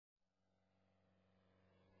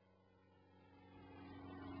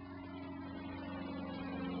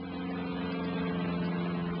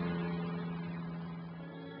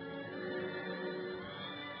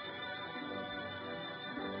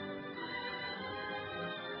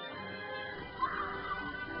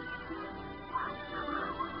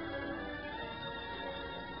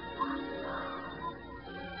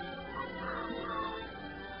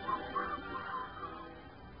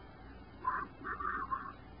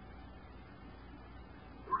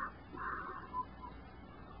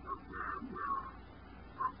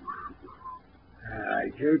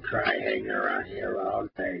you try hanging around here all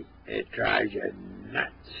day. It drives you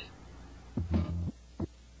nuts.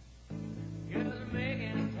 Just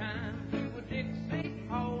making time to a Dixie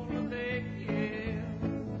holiday, yeah.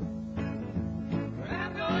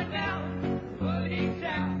 I'm going down, bullying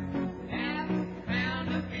down, and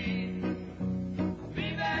found a beat. I'll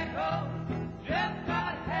be back home just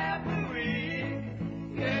about half a week.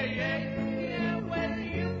 Yeah, yeah, yeah. Well,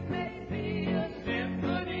 you may be a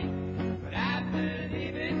symphony, but I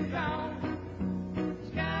believe it's gone.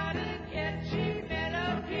 It's got a catchy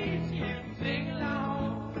melody, you can sing along.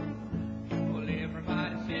 Well,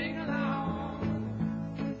 everybody sing along.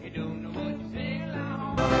 You don't know what you sing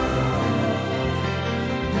along.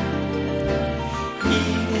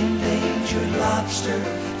 Eating endangered lobster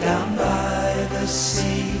down by the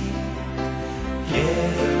sea.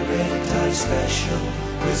 Get a red tie special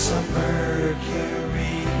with some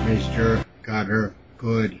mercury. Mr. Gutter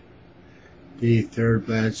Good, the third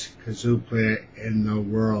best kazoo player in the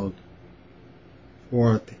world,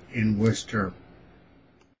 fourth in Worcester.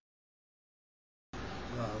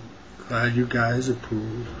 Glad you guys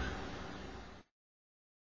approve.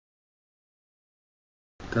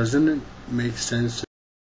 Doesn't it make sense?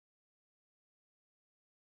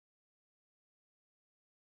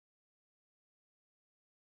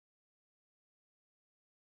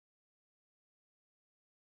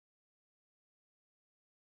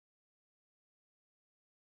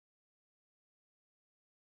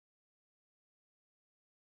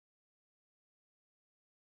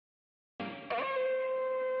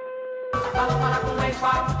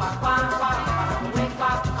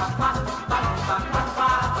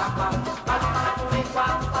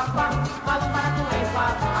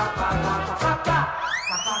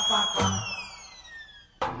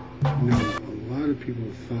 No, a lot of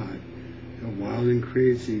people thought that Wild and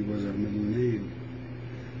Crazy was our middle name,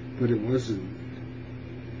 but it wasn't.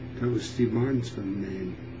 That was Steve Martin's middle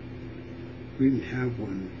name. We didn't have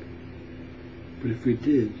one, but if we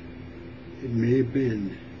did, it may have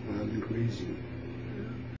been Wild and Crazy.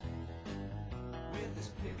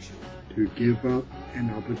 To give up an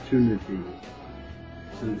opportunity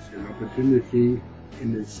is an opportunity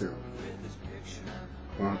in itself.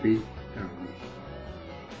 Bobby Downey.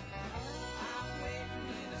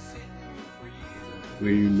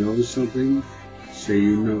 When you know something, say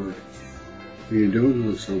you know it. When you don't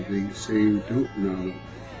know something, say you don't know.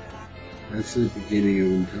 That's the beginning of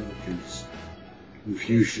intelligence.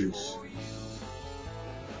 Confucius.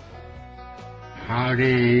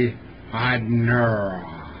 Howdy, partner.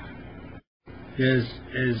 This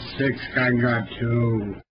is Six Ganga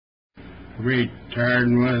 2.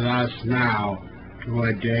 Return with us now to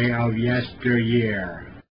a day of yesteryear.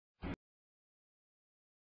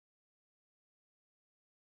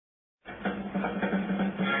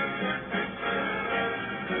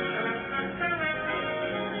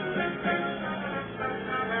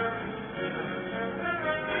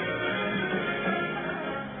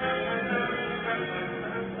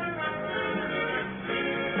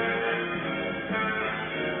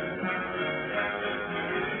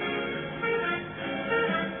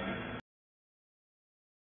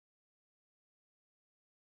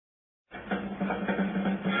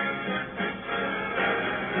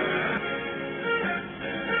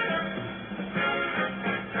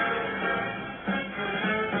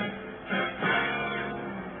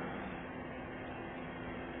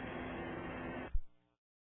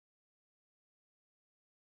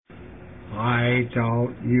 I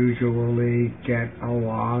don't usually get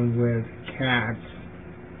along with cats.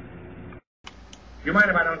 You mind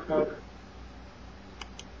if I don't smoke?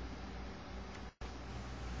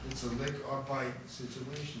 It's a lick or bite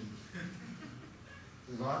situation.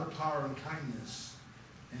 There's a lot of power in kindness,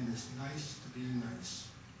 and it's nice to be nice.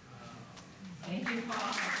 Thank you,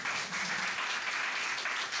 Paul.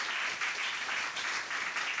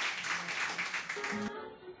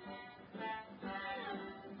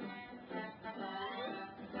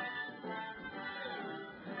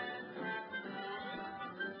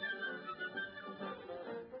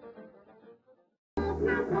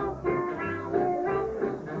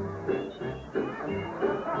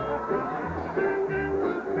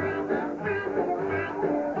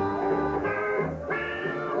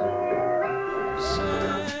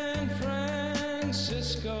 San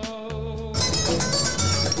Francisco.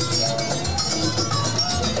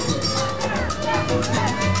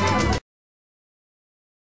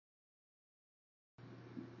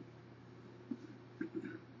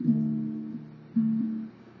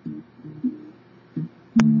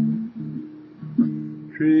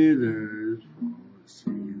 Trailers.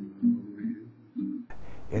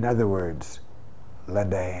 In other words,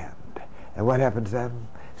 lend a hand. And what happens then?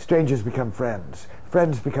 Strangers become friends.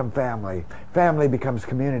 Friends become family. Family becomes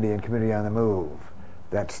community, and community on the move.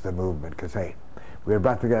 That's the movement, because, hey, we are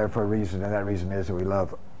brought together for a reason, and that reason is that we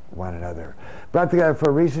love one another. Brought together for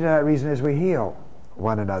a reason, and that reason is we heal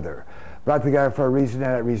one another. Brought together for a reason,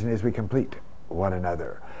 and that reason is we complete one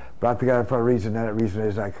another. Brought together for a reason, and that reason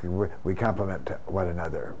is like we complement one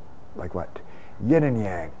another. Like what? Yin and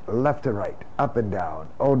yang, left and right, up and down,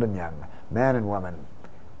 old and young, man and woman,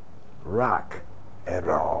 rock and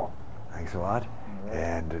roll. Thanks a lot.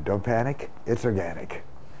 And don't panic, it's organic.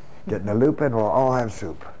 Get in the loop and we'll all have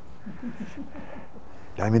soup.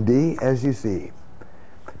 Diamond D, as you see,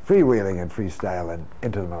 freewheeling and freestyling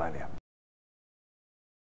into the millennium.